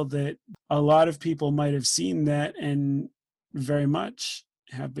enough deal that a lot of people might have seen that and very much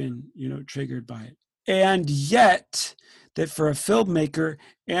have been, triggered by it. And yet, that for a filmmaker,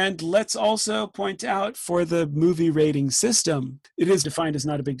 and let's also point out for the movie rating system, it is defined as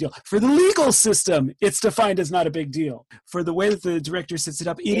not a big deal. For the legal system, it's defined as not a big deal. For the way that the director sets it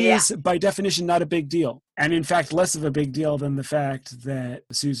up, it is by definition not a big deal. And in fact, less of a big deal than the fact that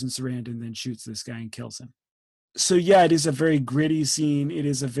Susan Sarandon then shoots this guy and kills him. So yeah, it is a very gritty scene. It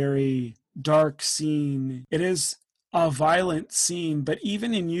is a very dark scene. It is a violent scene, but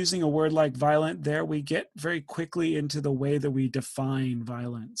even in using a word like violent there, we get very quickly into the way that we define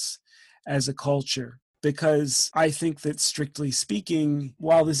violence as a culture. Because I think that strictly speaking,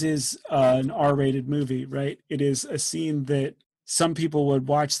 while this is an R-rated movie, right, it is a scene that some people would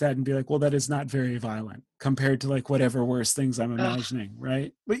watch that and be like, well, that is not very violent compared to like whatever worse things I'm imagining,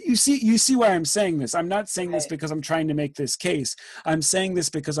 right? But you see why I'm saying this. I'm not saying this because I'm trying to make this case. I'm saying this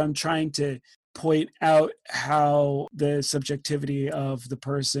because I'm trying to point out how the subjectivity of the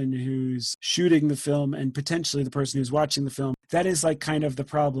person who's shooting the film and potentially the person who's watching the film, that is like kind of the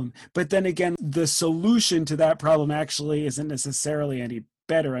problem. But then again, the solution to that problem actually isn't necessarily any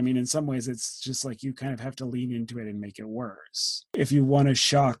better. I mean, in some ways, it's just like you kind of have to lean into it and make it worse if you want to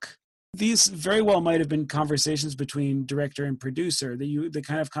shock. These very well might have been conversations between director and producer, the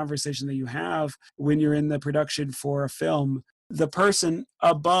kind of conversation that you have when you're in the production for a film. The person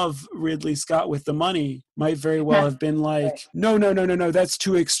above Ridley Scott with the money might very well have been like, no, that's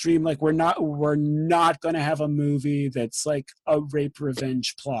too extreme. Like we're not going to have a movie that's like a rape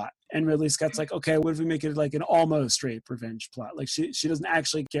revenge plot. And Ridley Scott's like, okay, what if we make it like an almost rape revenge plot? Like she doesn't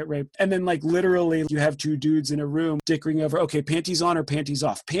actually get raped. And then like literally you have two dudes in a room dickering over, okay, panties on or panties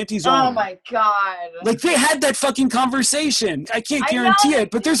off? Panties on. Oh my God. Like they had that fucking conversation. I can't guarantee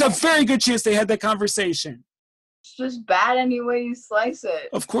it, but there's a very good chance they had that conversation. It's just bad any way you slice it.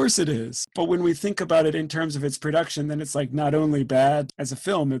 Of course it is. But when we think about it in terms of its production, then it's like not only bad as a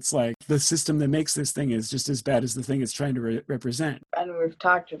film, it's like the system that makes this thing is just as bad as the thing it's trying to represent. And we've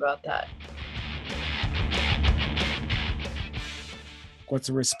talked about that. What's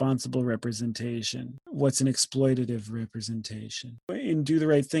a responsible representation? What's an exploitative representation? In Do the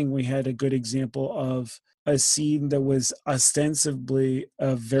Right Thing, we had a good example of a scene that was ostensibly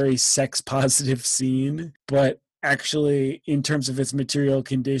a very sex-positive scene, but actually, in terms of its material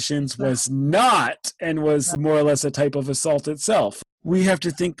conditions, was not, and was more or less a type of assault itself. We have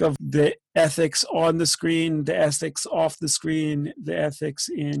to think of the ethics on the screen, the ethics off the screen, the ethics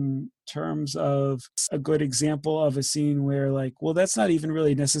in terms of a good example of a scene where like, well, that's not even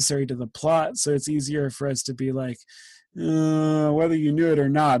really necessary to the plot. So it's easier for us to be like, whether you knew it or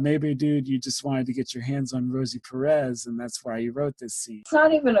not, maybe, dude, you just wanted to get your hands on Rosie Perez, and that's why you wrote this scene. It's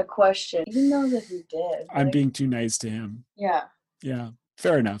not even a question. You know that he did. I'm being too nice to him. Yeah. Yeah.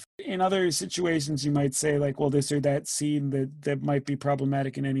 Fair enough. In other situations, you might say like, well, this or that scene that might be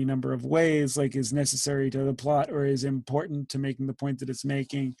problematic in any number of ways, like is necessary to the plot or is important to making the point that it's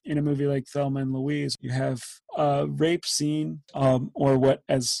making. In a movie like Thelma and Louise, you have a rape scene, or what,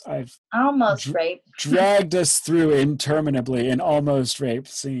 as I've almost rape dragged us through interminably, an almost rape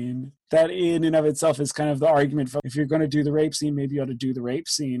scene. that in and of itself is kind of the argument for, if you're going to do the rape scene, maybe you ought to do the rape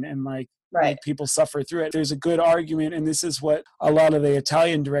scene and like Right. make people suffer through it. There's a good argument, and this is what a lot of the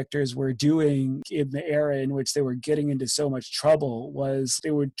Italian directors were doing in the era in which they were getting into so much trouble, was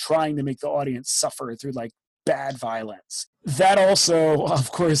they were trying to make the audience suffer through like bad violence. That also,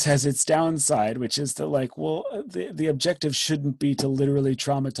 of course, has its downside, which is that like, well, the objective shouldn't be to literally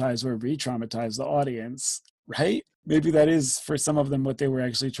traumatize or re-traumatize the audience, right? Maybe that is for some of them what they were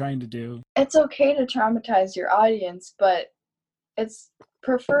actually trying to do. It's okay to traumatize your audience, but it's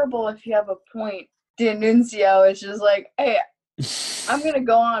preferable if you have a point. D'Annunzio is just like, hey, I'm going to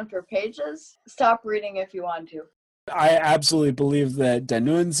go on for pages. Stop reading if you want to. I absolutely believe that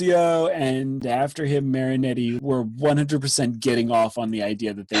D'Annunzio and after him Marinetti were 100% getting off on the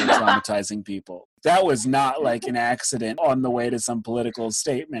idea that they were traumatizing people. That was not like an accident on the way to some political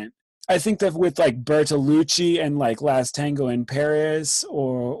statement. I think that with like Bertolucci and like Last Tango in Paris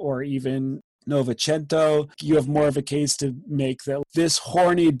or even Novecento, you have more of a case to make that this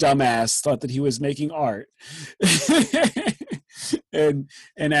horny dumbass thought that he was making art. and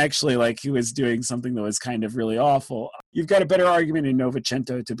actually like he was doing something that was kind of really awful. You've got a better argument in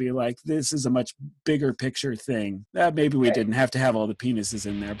Novecento to be like, this is a much bigger picture thing. Maybe we didn't have to have all the penises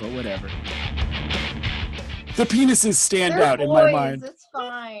in there, but whatever. The penises stand They're out boys, in my mind. It's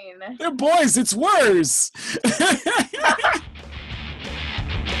fine. They're boys, it's worse.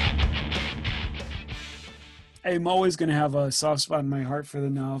 I'm always going to have a soft spot in my heart for the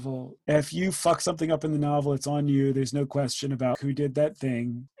novel. If you fuck something up in the novel, it's on you. There's no question about who did that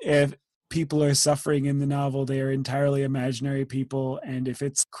thing. If people are suffering in the novel, they are entirely imaginary people. And if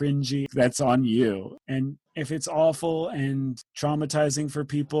it's cringy, that's on you. And if it's awful and traumatizing for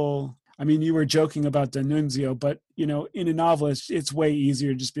people, I mean, you were joking about D'Annunzio, but you know, in a novel, it's way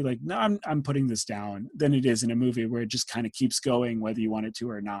easier to just be like, no, I'm putting this down than it is in a movie where it just kind of keeps going whether you want it to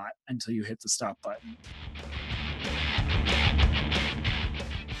or not until you hit the stop button.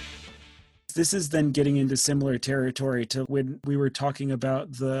 This is then getting into similar territory to when we were talking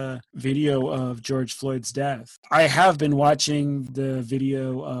about the video of George Floyd's death. I have been watching the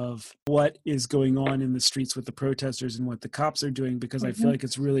video of what is going on in the streets with the protesters and what the cops are doing, because I feel like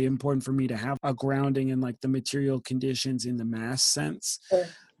it's really important for me to have a grounding in like the material conditions in the mass sense. Sure.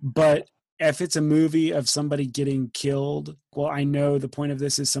 But if it's a movie of somebody getting killed, well, I know the point of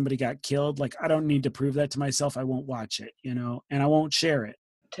this is somebody got killed. Like, I don't need to prove that to myself. I won't watch it, you know, and I won't share it.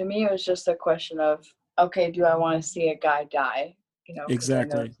 To me, it was just a question of, okay, do I want to see a guy die? You know,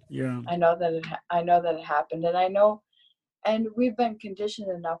 exactly. I know that it happened, and we've been conditioned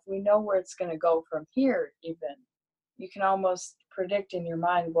enough. We know where it's going to go from here. Even you can almost predict in your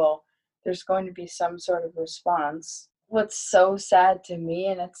mind, well, there's going to be some sort of response. What's so sad to me,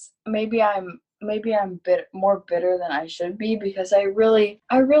 and it's maybe I'm more bitter than I should be, because I really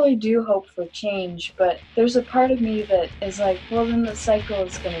do hope for change, but there's a part of me that is like, well, then the cycle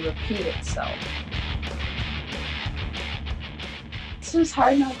is going to repeat itself. It's just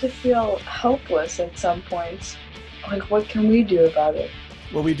hard not to feel helpless at some points. Like, what can we do about it?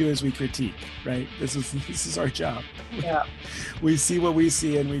 What we do is we critique, right? This is our job. Yeah. We see what we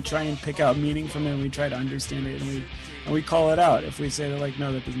see and we try and pick out meaning from it, and we try to understand it, and we call it out if we say that, like,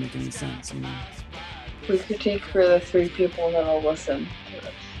 no, that doesn't make any sense, you know. We critique for the 3 people that will listen to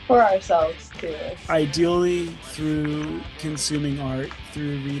it. For ourselves, too. Ideally, through consuming art,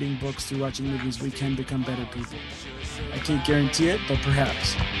 through reading books, through watching movies, we can become better people. I can't guarantee it, but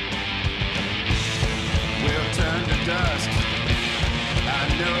perhaps. We'll turn to dust. I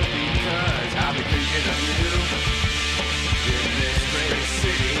know because I'll be thinking of you. In this great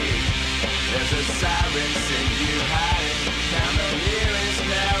city, there's a siren sing you hiding down the nearest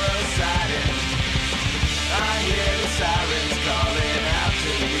narrow siding. I hear the sirens calling out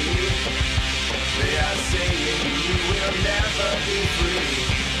to me. They are saying you will never be free,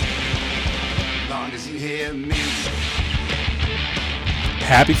 long as you hear me.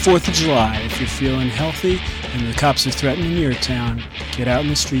 Happy 4th of July. If you're feeling healthy and the cops are threatening your town, get out in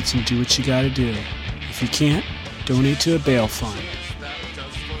the streets and do what you gotta do. If you can't, donate to a bail fund.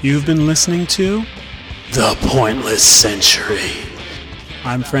 You've been listening to The Pointless Century.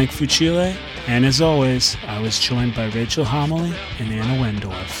 I'm Frank Fucile, and as always, I was joined by Rachel Homily and Anna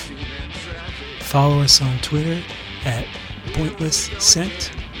Wendorf. Follow us on Twitter at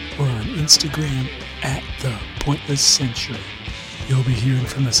PointlessCent or on Instagram at The Pointless Century. You'll be hearing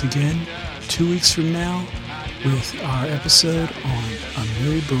from us again 2 weeks from now with our episode on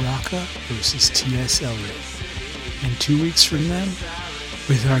Amiri Baraka versus T.S. Eliot. And 2 weeks from then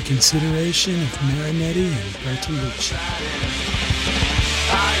with our consideration of Marinetti and Bertolucci.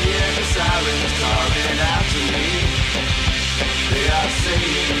 I hear the sirens calling out to me. They are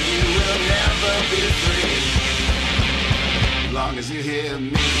saying you will be free. Long as you hear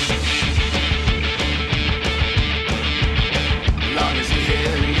me.